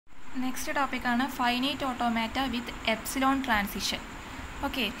Next ടോപ്പിക്കാണ് finite automata വിത്ത് epsilon transition.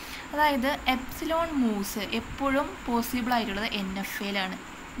 Okay, അതായത് epsilon moves എപ്പോഴും പോസിബിൾ ആയിട്ടുള്ളത് NFAയിലാണ്.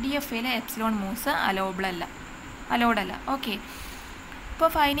 DFAയിലെ എപ്സിലോൺ മൂവ്സ് അലൗഡ് അല്ല. ഓക്കെ, ഇപ്പോൾ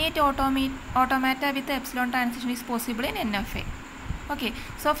finite automata with epsilon transition is possible in NFA. Okay,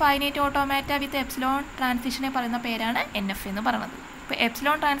 so finite automata with epsilon ട്രാൻസിഷനെ പറയുന്ന പേരാണ് NFA എന്ന് പറയുന്നത്. ഇപ്പോൾ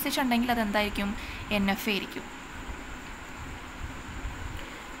എപ്സിലോൺ ട്രാൻസിഷൻ ഉണ്ടെങ്കിൽ അതെന്തായിരിക്കും? NFA ആയിരിക്കും.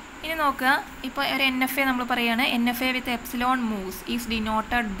 ഇനി നോക്കുക, ഇപ്പോൾ ഒരു NFA നമ്മൾ പറയുകയാണ്. NFA with epsilon moves is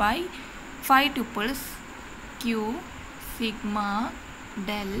denoted by 5 tuples Q, sigma,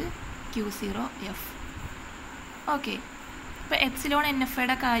 del, Q0, F. Okay, ഇപ്പോൾ എപ്സിലോൺ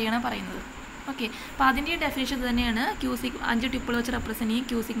NFAയുടെ കാര്യമാണ് പറയുന്നത്. ഓക്കെ, അപ്പോൾ അതിൻ്റെ ഡെഫിനേഷൻ തന്നെയാണ്. Q 5 ട്യൂപ്പിൾ വെച്ച് റെപ്രസെൻറ്റ് ചെയ്യും.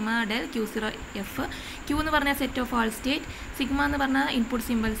 Q sigma, del, Q0, F. Q എന്ന് പറഞ്ഞാൽ set of all state, sigma എന്ന് പറഞ്ഞാൽ input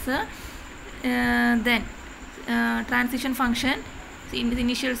symbols, then transition function,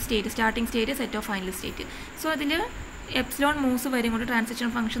 initial state, starting state, set of final state. So അതിൽ എപ്സിലോൺ മൂവ്സ് വരും കൊണ്ട് ട്രാൻസിഷൻ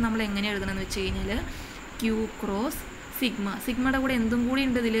ഫംഗ്ഷൻ നമ്മൾ എങ്ങനെ എഴുതണമെന്ന് വെച്ച് കഴിഞ്ഞാൽ Q ക്രോസ് സിഗ്മ. സിഗ്മയുടെ കൂടെ എന്തും കൂടി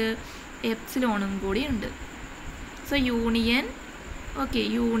ഉണ്ട്, ഇതിൽ എപ്സിലോണും കൂടി ഉണ്ട്. സോ യൂണിയൻ, ഓക്കെ,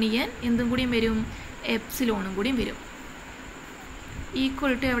 യൂണിയൻ എന്തും കൂടിയും വരും, എപ്സിലോണും കൂടിയും വരും.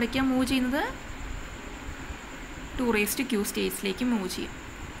 ഈക്വൽ ടു എവിടേക്കാണ് മൂവ് ചെയ്യുന്നത്? 2⁻⁴ സ്റ്റേറ്റ്സിലേക്ക് മൂവ് ചെയ്യും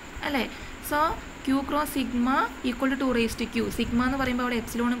അല്ലേ. So Q cross sigma equal to 2⁻⁴. Sigma എന്ന് പറയുമ്പോൾ അവിടെ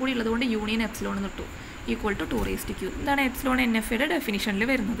എപ്സിലോണും കൂടി ഉള്ളതുകൊണ്ട് യൂണിയൻ എപ്സിലോൺ കിട്ടും, ഈക്വൽ ടു 2⁻⁴. ഇതാണ് എപ്സിലോൺ NFAയുടെ ഡെഫിനിഷനിൽ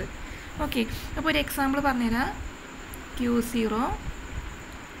വരുന്നത്. ഓക്കെ, അപ്പോൾ ഒരു എക്സാമ്പിൾ പറഞ്ഞുതരാം. Q0,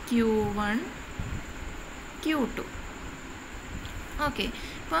 Q1, Q2. ഓക്കെ,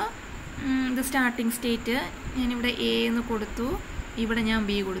 ഇപ്പോൾ ഇത് സ്റ്റാർട്ടിംഗ് സ്റ്റേറ്റ് ഞാനിവിടെ A എന്ന് കൊടുത്തു, ഇവിടെ ഞാൻ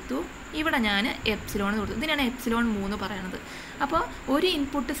B കൊടുത്തു, ഇവിടെ ഞാൻ എപ്സിലോൺ കൊടുത്തു. ഇതിനാണ് എപ്സിലോൺ 3 പറയുന്നത്. അപ്പോൾ ഒരു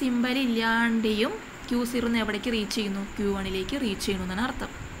ഇൻപുട്ട് സിമ്പൽ ഇല്ലാണ്ടെയും Q0 എവിടേക്ക് റീച്ച് ചെയ്യുന്നു? Q1ലേക്ക് റീച്ച് ചെയ്യുന്നു എന്നാണ്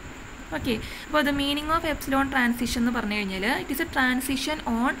അർത്ഥം. ഓക്കെ, അപ്പോൾ the meaning of epsilon transition എന്ന് പറഞ്ഞു കഴിഞ്ഞാൽ it is A transition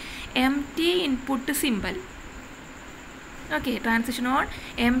on empty input symbol. Okay, transition on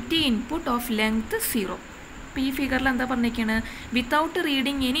empty input of length 0. ഇപ്പോൾ ഈ ഫിഗറിൽ എന്താ പറഞ്ഞിരിക്കുകയാണ്? Without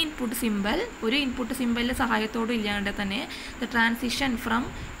reading any input symbol, ഒരു ഇൻപുട്ട് സിമ്പലിൻ്റെ സഹായത്തോടും ഇല്ലാണ്ട് തന്നെ the transition from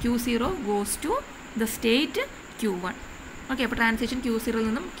Q0 goes to the state Q1. Okay, അപ്പോൾ transition Q0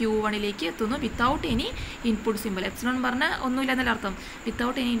 നിന്നും Q1ലേക്ക് എത്തുന്നു without any input symbol. Epsilon പറഞ്ഞാൽ ഒന്നുമില്ല എന്നല്ല അർത്ഥം.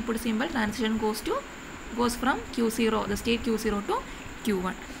 Without any input symbol transition goes from Q0, the state Q0 to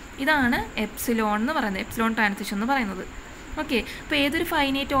Q1. ഇതാണ് എപ്സിലോൺ എന്ന് പറയുന്നത്, എപ്സിലോൺ ട്രാൻസിഷൻ എന്ന് പറയുന്നത്. ഓക്കെ, അപ്പോൾ ഏതൊരു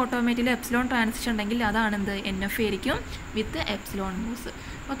ഫൈനൈറ്റ് ഓട്ടോമാറ്റിൽ എപ്സിലോൺ ട്രാൻസിഷൻ ഉണ്ടെങ്കിൽ അതാണ് എന്ത്? NFA ആയിരിക്കും വിത്ത് എപ്സിലോൺ മൂവ്സ്.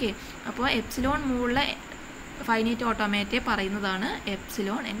 ഓക്കെ, അപ്പോൾ എപ്സിലോൺ മൂവുള്ള ഫൈനൈറ്റ് ഓട്ടോമാറ്റയെ പറയുന്നതാണ്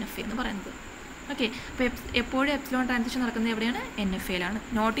എപ്സിലോൺ NFA എന്ന് പറയുന്നത്. ഓക്കെ, അപ്പോൾ എപ്പോഴും എപ്സിലോൺ ട്രാൻസിഷൻ നടക്കുന്നത് എവിടെയാണ്? NFAയിലാണ്,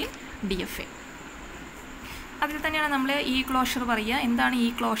 നോട്ട് ഇൻ DFA. അതിൽ തന്നെയാണ് നമ്മൾ ഈ ക്ലോഷർ പറയുക. എന്താണ് ഈ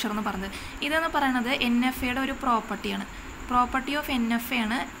ക്ലോഷർ എന്ന് പറയുന്നത്? ഇതെന്ന് പറയുന്നത് NFAയുടെ ഒരു പ്രോപ്പർട്ടിയാണ്. പ്രോപ്പർട്ടി ഓഫ് NFA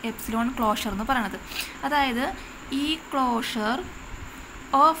ആണ് എപ്സിലോൺ ക്ലോഷർ എന്ന് പറയുന്നത്. അതായത് ഈ ക്ലോഷർ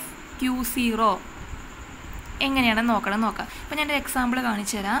ഓഫ് Q0 എങ്ങനെയാണെന്ന് നോക്കാം. ഇപ്പോൾ ഞാൻ ഒരു എക്സാമ്പിൾ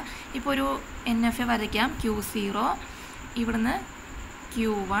കാണിച്ചു തരാം. ഇപ്പോൾ ഒരു NFA വരയ്ക്കാം. Q0, ഇവിടുന്ന്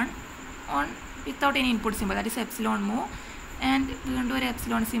Q1 on without any input simple, that is epsilon move, and വീണ്ടും ഒരു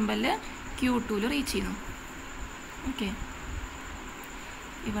എപ്സിലോൺ സിമ്പിളിൽ Q2 റീച്ച് ചെയ്യുന്നു. ഓക്കെ,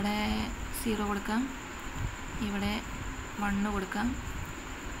 ഇവിടെ 0 കൊടുക്കാം, ഇവിടെ 1 കൊടുക്കാം,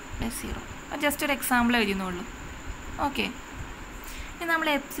 ഇവിടെ 0. ജസ്റ്റ് ഒരു എക്സാമ്പിൾ എഴുതുന്നുള്ളൂ. ഓക്കെ, ഇനി നമ്മൾ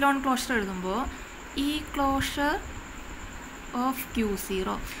എപ്സിലോൺ ക്ലോഷർ എഴുതുമ്പോൾ ഈ ക്ലോഷർ ഓഫ്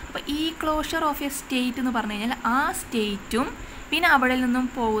Q0, അപ്പോൾ ഈ ക്ലോഷർ ഓഫ് എ സ്റ്റേറ്റ് എന്ന് പറഞ്ഞു കഴിഞ്ഞാൽ ആ സ്റ്റേറ്റും പിന്നെ അവിടെ നിന്നും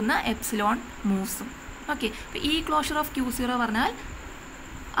പോകുന്ന എപ്സിലോൺ മൂവ്സും. ഓക്കെ, അപ്പോൾ ഈ ക്ലോഷർ ഓഫ് Q0 പറഞ്ഞാൽ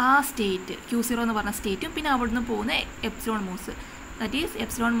ആ സ്റ്റേറ്റ് Q0 എന്ന് പറഞ്ഞ സ്റ്റേറ്റും പിന്നെ അവിടെ നിന്ന് പോകുന്ന epsilon moves, that is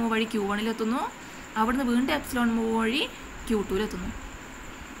epsilon move വഴി Q1 അവിടുന്ന് വീണ്ടും എപ്സിലോൺ മൂവ് വഴി Q2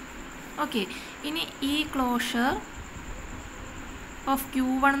 ഓക്കെ, ഇനി ഈ ക്ലോഷർ ഓഫ്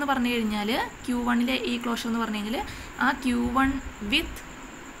Q1 എന്ന് പറഞ്ഞു കഴിഞ്ഞാൽ Q1ലെ ഈ ക്ലോഷർ എന്ന് പറഞ്ഞു കഴിഞ്ഞാൽ ആ Q1 വിത്ത്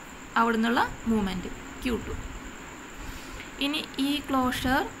അവിടെ നിന്നുള്ള മൂവ്മെൻറ്റ് Q2. ഇനി ഈ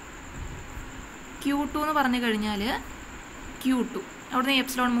ക്ലോഷർ Q2 എന്ന് പറഞ്ഞു കഴിഞ്ഞാൽ Q2 അവിടുന്ന്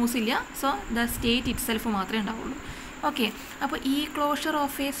എപ്സിലോൺ മൂവ്സ് ഇല്ല, so the state it self മാത്രമേ ഉണ്ടാവുള്ളൂ. ഓക്കെ, അപ്പോൾ ഈ ക്ലോഷർ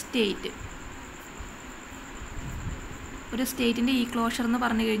ഓഫ് എ സ്റ്റേറ്റ്, ഒരു സ്റ്റേറ്റിൻ്റെ ഈ ക്ലോഷർ എന്ന്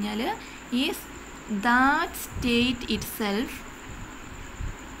പറഞ്ഞു കഴിഞ്ഞാൽ is that state it self,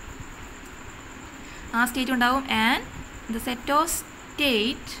 ആ സ്റ്റേറ്റ് ഉണ്ടാവും, and the set of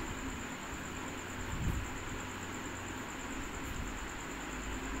state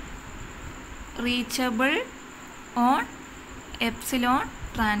reachable on epsilon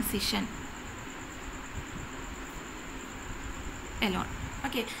transition alone.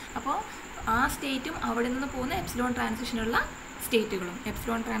 Okay, അപ്പോൾ ആ സ്റ്റേറ്റും അവിടെ നിന്ന് പോകുന്ന എപ്സിലോൺ ട്രാൻസിഷനുള്ള സ്റ്റേറ്റുകളും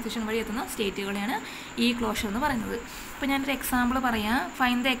എപ്സിലോൺ ട്രാൻസിഷൻ വഴി എത്തുന്ന സ്റ്റേറ്റുകളെയാണ് ഈ ക്ലോഷർ എന്ന് പറയുന്നത്. ഇപ്പോൾ ഞാനൊരു എക്സാമ്പിൾ പറയാം.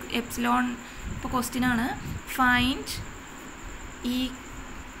 Find the epsilon. ഇപ്പോൾ ക്വസ്റ്റ്യനാണ് ഫൈൻഡ് ഈ.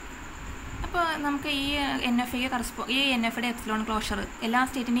 അപ്പോൾ നമുക്ക് ഈ NF ഈ NFയുടെ എപ്സിലോൺ ക്ലോഷർ എല്ലാ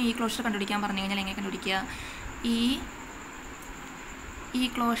സ്റ്റേറ്റിൻ്റെയും ഈ ക്ലോഷർ കണ്ടുപിടിക്കാൻ പറഞ്ഞു കഴിഞ്ഞാൽ എങ്ങനെ കണ്ടുപിടിക്കുക? ഈ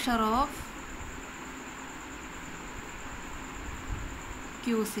ക്ലോഷർ ഓഫ്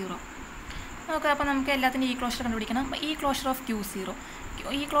Q0 നോക്കുക. അപ്പോൾ നമുക്ക് എല്ലാത്തിൻ്റെയും ഈ ക്ലോഷർ കണ്ടുപിടിക്കണം. അപ്പോൾ ഈ ക്ലോഷർ ഓഫ്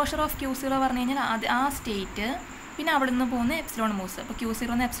Q0 പറഞ്ഞു കഴിഞ്ഞാൽ ആ സ്റ്റേറ്റ്, പിന്നെ അവിടെ നിന്ന് പോകുന്ന എപ്സിലോൺ മൂവ്സ്. അപ്പോൾ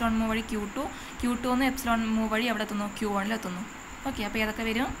Q0 എന്ന് എപ്സിലോൺ മൂവ് വഴി Q2 എന്ന് എപ്സിലോൺ മൂവ് വഴി അവിടെ എത്തുന്നു, Q1 എത്തുന്നു. ഓക്കെ, അപ്പോൾ ഏതൊക്കെ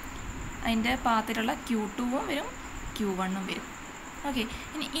വരും? അതിൻ്റെ പാത്തിലുള്ള Q2 വരും, Q1 വരും. ഓക്കെ,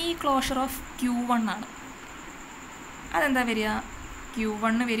 ഇനി ഈ ക്ലോഷർ ഓഫ് Q1 ആണ്. അതെന്താ വരിക?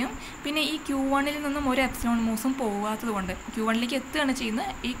 Q1 വരും. പിന്നെ ഈ Q1ൽ നിന്നും ഒരു എപ്സിലോൺ മൂവ്സും പോകാത്തത് കൊണ്ട് Q1ലേക്ക് എത്തുകയാണ്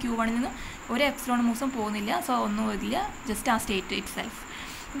ചെയ്യുന്നത്. ഈ Q1ൽ നിന്നും ഒരു എപ്സിലോൺ മൂവ്സും പോകുന്നില്ല, സോ ഒന്നും വരില്ല, ജസ്റ്റ് ആ സ്റ്റേറ്റ് ഇറ്റ് സെൽഫ്.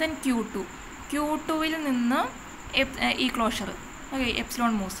 ദെൻ Q2ൽ നിന്ന് ഈ ക്ലോഷർ, ഓക്കെ,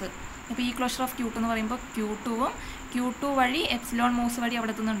 എപ്സിലോൺ മൂവ്സ്. അപ്പോൾ ഈ ക്ലോഷർ ഓഫ് Q2 എന്ന് പറയുമ്പോൾ Q2 വഴി എപ്സിലോൺ മൂവ്സ് വഴി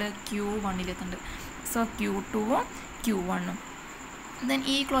അവിടെ എത്തുന്നുണ്ട്, Q1ൽ എത്തുന്നുണ്ട്. സോ Q2ഉം Q1ഉം. ദെൻ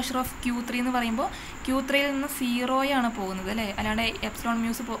ഈ ക്ലോഷർ ഓഫ് Q3 എന്ന് പറയുമ്പോൾ Q3യിൽ നിന്ന് 0 പോകുന്നത് അല്ലേ, അല്ലാണ്ട് എപ്സിലോൺ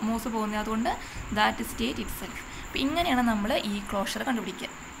മൂവ്സ് പോകുന്നത്. അതുകൊണ്ട് ദാറ്റ് സ്റ്റേറ്റ് ഇറ്റ് സെൽഫ്. അപ്പോൾ ഇങ്ങനെയാണ് നമ്മൾ ഈ ക്ലോഷർ കണ്ടുപിടിക്കുക.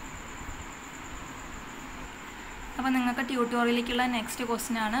 അപ്പോൾ നിങ്ങൾക്ക് ട്യൂട്ടോറിയലിലേക്കുള്ള നെക്സ്റ്റ്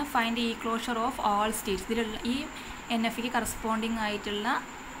ക്വസ്റ്റ്യൻ ആണ് ഫൈൻഡ് ഈ ക്ലോഷർ ഓഫ് ഓൾ സ്റ്റേറ്റ്സ്. ഇതിലുള്ള ഈ NFക്ക് കറസ്പോണ്ടിങ് ആയിട്ടുള്ള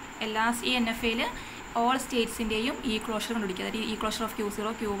ഈ NFയിൽ ഓൾ സ്റ്റേറ്റ്സിൻ്റെയും ഈ ക്ലോഷർ കണ്ടുപിടിക്കുക. അതായത് ഈ closure of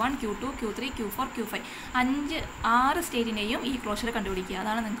Q0, Q1, Q2, Q3, Q4, Q5 6 സ്റ്റേറ്റിൻ്റെയും ഈ ക്ലോഷർ കണ്ടുപിടിക്കുക.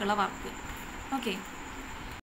 അതാണ് നിങ്ങൾക്കുള്ള വർക്ക്. ഓക്കെ.